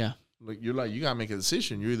 Yeah. You gotta make a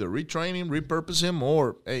decision. You either retrain him, repurpose him,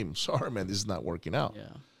 or hey, I'm sorry, man, this is not working out. Yeah.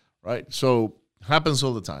 Right. So happens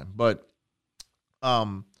all the time. But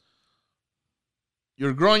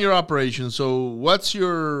you're growing your operation. So what's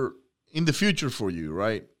in the future for you,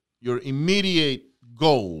 right? Your immediate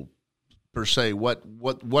goal per se. What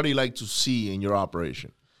do you like to see in your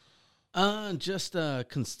operation? Just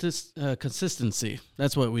consistency.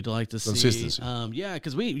 That's what we'd like to see. Consistency.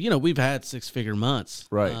 Because we've had 6-figure months,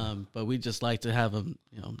 right? But we just like to have them,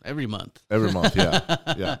 every month. Every month,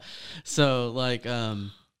 yeah. So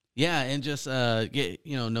and just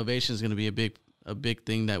Novation is going to be a big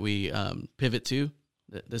thing that we pivot to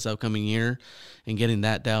this upcoming year, and getting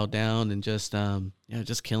that dialed down, and just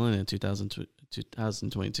killing it in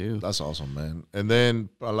 2022. That's awesome, man. And then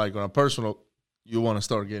like on a personal. You want to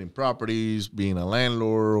start getting properties, being a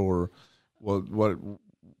landlord, or what?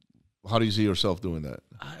 How do you see yourself doing that?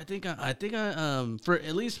 I think for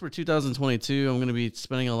at least for 2022, I'm going to be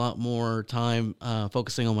spending a lot more time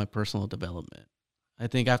focusing on my personal development. I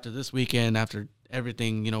think after this weekend, after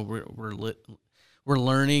everything, we're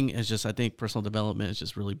learning. It's just, I think personal development is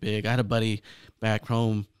just really big. I had a buddy back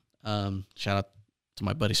home. Shout out to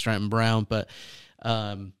my buddy Stratton Brown, but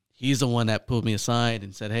he's the one that pulled me aside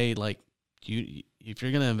and said, "Hey, like." If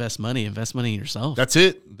you're gonna invest money in yourself. That's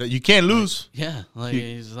it. That you can't lose.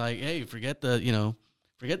 He's like, hey, forget the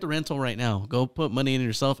rental right now. Go put money in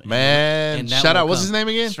yourself. Man, shout out. What's his name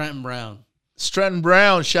again? Stratton Brown. Stratton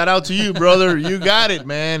Brown. Shout out to you, brother. You got it,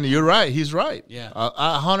 man. You're right. He's right. Yeah,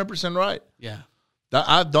 100% right. Yeah,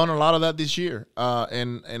 I've done a lot of that this year,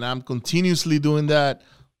 and I'm continuously doing that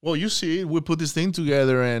well, you see, we put this thing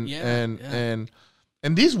together, and Yeah,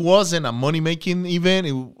 and this wasn't a money making event.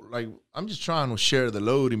 Like, I'm just trying to share the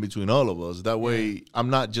load in between all of us. That way, I'm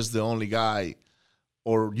not just the only guy,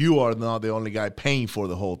 or you are not the only guy paying for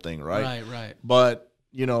the whole thing, right? Right. But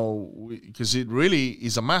because it really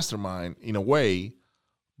is a mastermind in a way,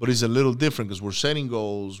 but it's a little different because we're setting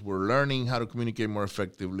goals, we're learning how to communicate more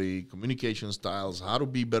effectively, communication styles, how to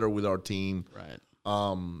be better with our team. Right.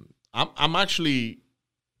 I'm actually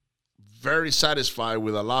very satisfied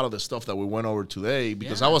with a lot of the stuff that we went over today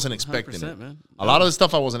because I wasn't expecting it. Man. A lot of the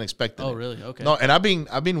stuff I wasn't expecting. Oh, really? Okay. No, and I've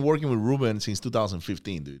been working with Ruben since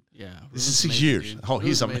 2015, dude. Yeah. This is 6 years. Dude. Oh,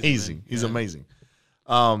 he's Ruben's amazing. He's yeah. amazing.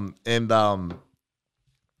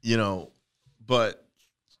 But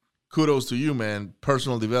kudos to you, man.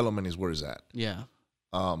 Personal development is where it's at. Yeah.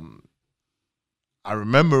 I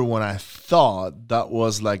remember when I thought that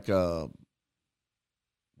was like a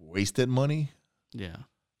wasted money, Yeah.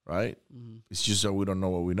 right? Mm-hmm. It's just that we don't know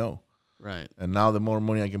what we know. Right. And now the more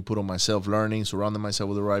money I can put on myself, learning, surrounding myself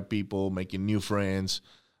with the right people, making new friends,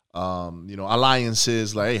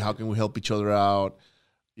 alliances, like, hey, how can we help each other out?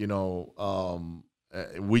 We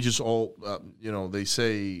just all, they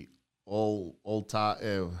say all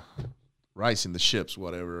time, rise in the ships,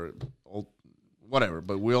 whatever,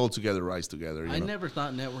 but we all together rise together. I never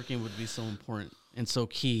thought networking would be so important and so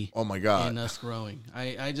key. Oh my God. In us growing.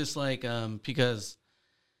 I just like, because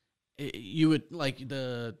you would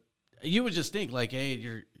just think like, hey,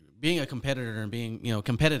 you're being a competitor and being,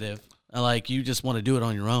 competitive, like you just want to do it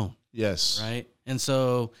on your own. Yes. Right. And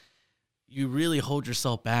so you really hold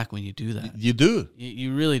yourself back when you do that. You do.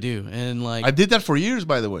 You really do. And like, I did that for years,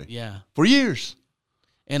 by the way. Yeah. For years.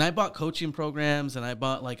 And I bought coaching programs, and I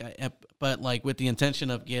bought but with the intention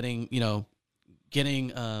of getting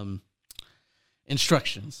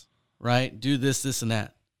instructions, right? Do this, and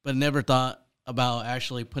that. But never thought about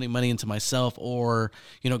actually putting money into myself or,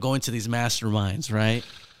 going to these masterminds, right?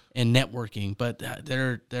 And networking. But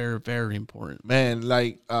they're very important. Man,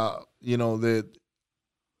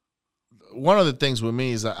 one of the things with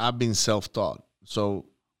me is that I've been self-taught. So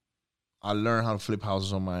I learned how to flip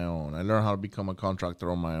houses on my own. I learned how to become a contractor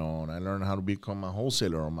on my own. I learned how to become a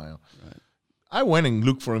wholesaler on my own. Right. I went and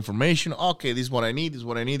looked for information. Okay, this is what I need, and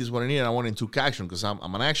I went and took action because I'm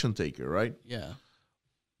an action taker, right? Yeah.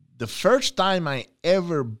 The first time I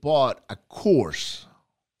ever bought a course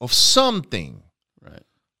of something right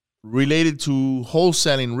related to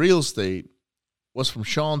wholesaling real estate was from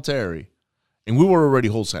Sean Terry, and we were already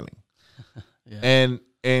wholesaling. Yeah.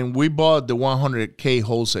 And we bought the 100K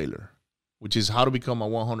wholesaler, which is how to become a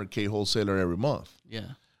 100K wholesaler every month.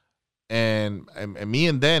 Yeah. And me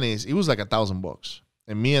and Dennis, it was like $1,000.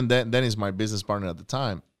 And me and Dennis, my business partner at the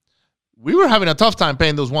time, we were having a tough time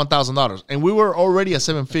paying those $1,000. And we were already a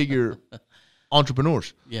 7-figure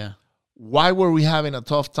entrepreneurs. Yeah. Why were we having a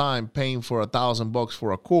tough time paying for $1,000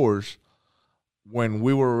 for a course when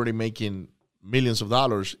we were already making millions of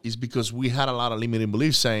dollars? Is because we had a lot of limiting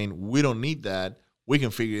beliefs saying we don't need that. We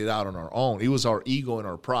can figure it out on our own. It was our ego and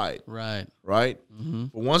our pride. Right. Mm-hmm.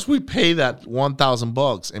 But once we pay that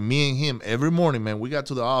 $1,000, and me and him every morning, man, we got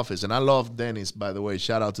to the office, and I love Dennis, by the way.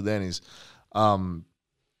 Shout out to Dennis.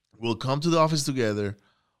 We'll come to the office together,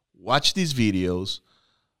 watch these videos,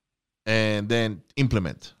 and then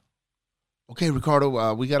implement. Okay,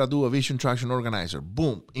 Ricardo, we got to do a vision traction organizer.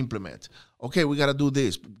 Boom, implement. Okay, we got to do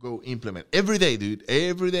this. Go implement. Every day, dude.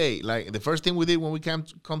 Every day. Like the first thing we did when we come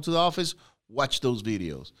to the office, watch those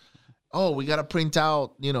videos. Oh, we got to print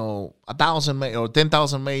out, 1,000 or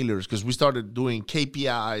 10,000 mailers because we started doing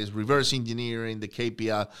KPIs, reverse engineering the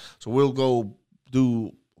KPI. So we'll go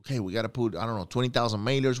do, okay, we got to put, 20,000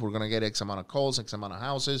 mailers. We're going to get X amount of calls, X amount of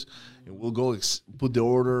houses. And we'll go put the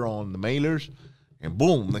order on the mailers. And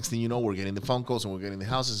boom, next thing you know, we're getting the phone calls and we're getting the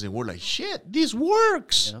houses. And we're like, shit, this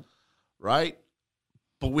works. Yeah. Right?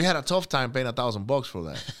 But we had a tough time paying $1,000 for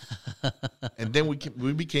that. And then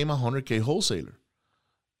we became a 100K wholesaler.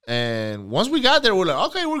 And once we got there, we're like,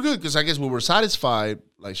 okay, we're good. Because I guess we were satisfied.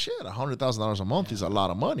 Like, shit, $100,000 a month is a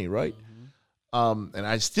lot of money, right? Mm-hmm. And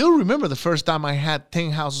I still remember the first time I had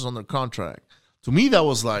 10 houses under contract. To me, that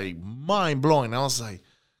was like mind-blowing. I was like,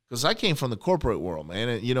 because I came from the corporate world, man.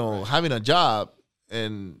 And, having a job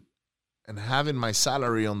and having my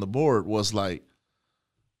salary on the board was like,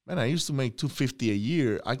 man, I used to make $250 a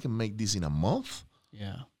year. I can make this in a month.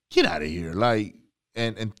 Yeah, get out of here. Like,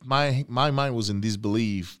 and my mind was in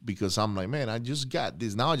disbelief because I'm like, man, I just got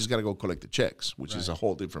this. Now I just got to go collect the checks, which is a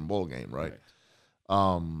whole different ball game, right?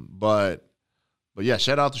 But yeah,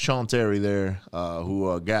 shout out to Sean Terry there,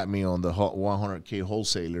 who got me on the 100K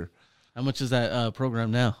wholesaler. How much is that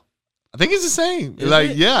program now? I think it's the same. Is like,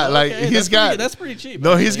 it? yeah, like Okay, he's got. that's pretty cheap.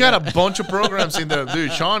 No, he's got Yeah. a bunch of programs in there,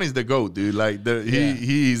 dude. Sean is the GOAT, dude. Like,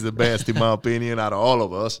 he's the best in my opinion out of all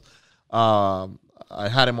of us. I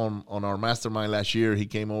had him on our mastermind last year. He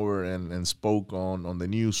came over and spoke on the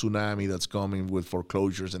new tsunami that's coming with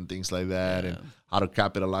foreclosures and things like that, and how to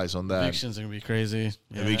capitalize on that. Evictions are gonna be crazy.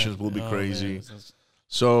 Evictions will be crazy. Man.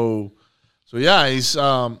 So yeah, he's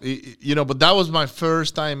but that was my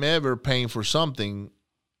first time ever paying for something.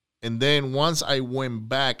 And then once I went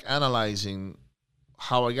back analyzing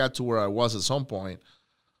how I got to where I was at some point,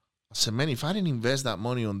 I said, man, if I didn't invest that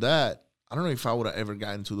money on that, I don't know if I would have ever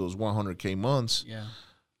gotten to those 100K months. Yeah.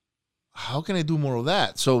 How can I do more of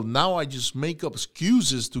that? So now I just make up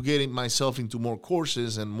excuses to getting myself into more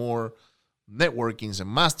courses and more networkings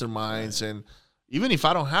and masterminds. Right. And even if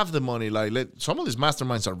I don't have the money, some of these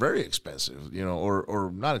masterminds are very expensive,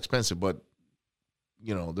 or not expensive, but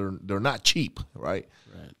they're not cheap, right?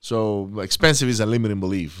 Right. So expensive is a limiting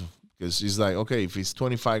belief, because it's like, okay, if it's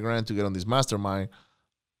 25 grand to get on this mastermind,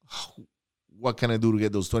 what can I do to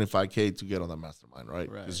get those 25K to get on that mastermind, right?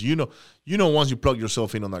 Because once you plug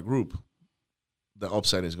yourself in on that group, the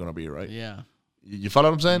upside is going to be, right? Yeah. You follow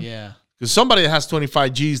what I'm saying? Yeah. Because somebody that has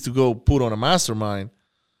 25 G's to go put on a mastermind,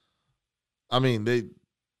 I mean,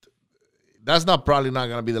 that's probably not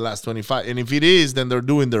going to be the last 25. And if it is, then they're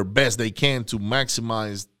doing their best they can to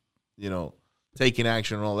maximize, taking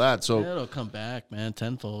action and all that. So it'll come back, man,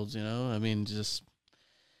 tenfolds, I mean, just,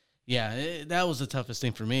 that was the toughest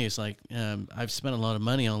thing for me. It's like, I've spent a lot of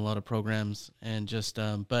money on a lot of programs, and just,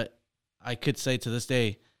 but I could say to this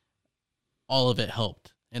day, all of it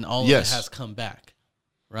helped, and all of it has come back,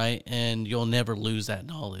 right? And you'll never lose that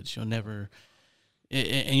knowledge. You'll never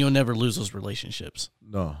lose those relationships.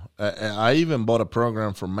 No, I even bought a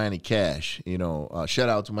program from Manny Cash. Shout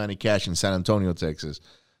out to Manny Cash in San Antonio, Texas.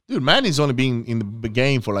 Dude, Manny's only been in the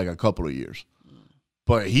game for like a couple of years,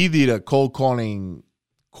 but he did a cold calling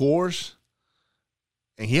course,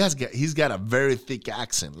 and he's got a very thick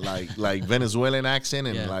accent, like Venezuelan accent,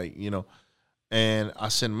 and And I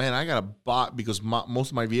said, man, I gotta buy, because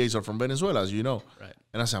most of my VAs are from Venezuela, as you know. Right.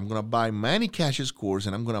 And I said, I'm gonna buy Manny Cash's course,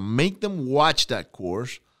 and I'm gonna make them watch that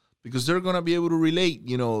course, because they're gonna be able to relate,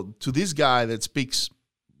 to this guy that speaks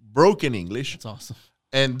broken English. That's awesome.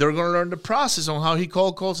 And they're gonna learn the process on how he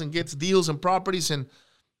calls and gets deals and properties, and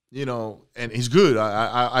and he's good.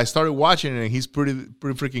 I started watching it, and he's pretty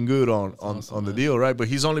freaking good on the deal, right? But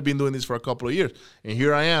he's only been doing this for a couple of years, and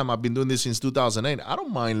here I am. I've been doing this since 2008. I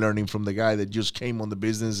don't mind learning from the guy that just came on the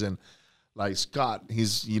business, and like Scott,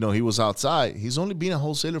 he was outside. He's only been a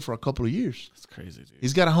wholesaler for a couple of years. That's crazy, dude.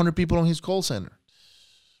 He's got 100 people on his call center,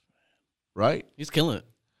 right? He's killing it.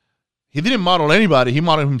 He didn't model anybody. He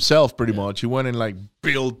modeled himself pretty much. He went and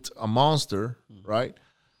built a monster, right?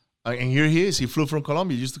 And here he is. He flew from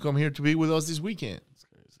Colombia just to come here to be with us this weekend. That's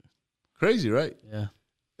crazy. Crazy, right? Yeah.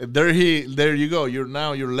 There you go. You're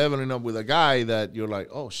leveling up with a guy that you're like,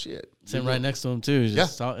 oh shit. Sitting right next to him too.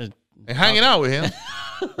 And hanging out with him,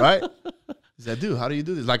 right? He's like, dude, how do you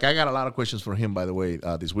do this? Like, I got a lot of questions for him, by the way,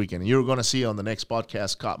 this weekend. And you're gonna see on the next podcast,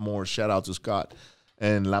 Scott Moore. Shout out to Scott.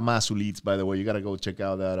 And La Masulits, by the way, you got to go check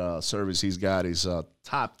out that service he's got. It's a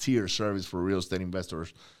top-tier service for real estate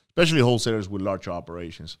investors, especially wholesalers with large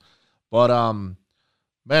operations. But,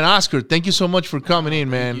 man, Oscar, thank you so much for coming in,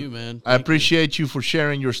 man. Thank you, man. I appreciate you for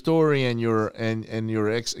sharing your story and your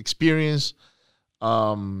experience.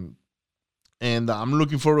 And I'm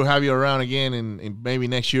looking forward to have you around again in maybe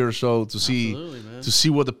next year or so to see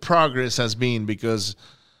what the progress has been, because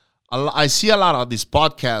I see a lot of these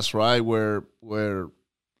podcasts, right, where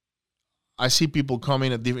I see people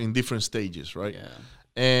coming in different stages, right? Yeah.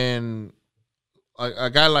 And a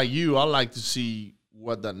guy like you, I like to see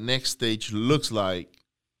what that next stage looks like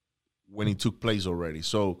when it took place already.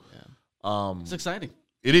 So it's exciting.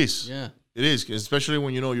 It is. Yeah. It is, especially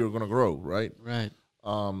when you're going to grow, right? Right.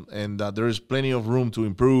 And there is plenty of room to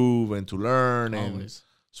improve and to learn. Always. And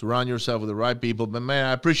surround yourself with the right people. But man,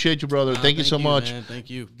 I appreciate you, brother. Thank you so much. Man. Thank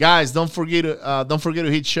you, guys. Don't forget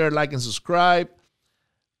to hit share, like, and subscribe.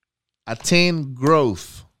 Attain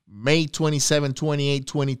Growth, May 27, 28,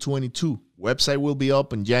 2022. Website will be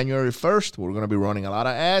up on January 1st. We're going to be running a lot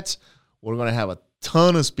of ads. We're going to have a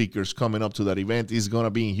ton of speakers coming up to that event. It's going to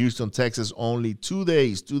be in Houston, Texas. Only 2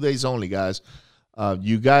 days. 2 days only, guys.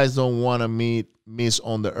 You guys don't want to miss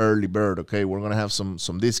on the early bird, okay? We're going to have some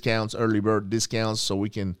discounts, early bird discounts, so we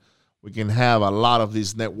can have a lot of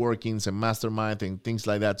these networkings and mastermind and things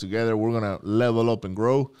like that together. We're going to level up and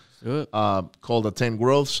grow. Called Attain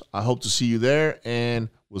Growths. I hope to see you there, and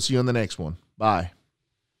we'll see you on the next one. Bye.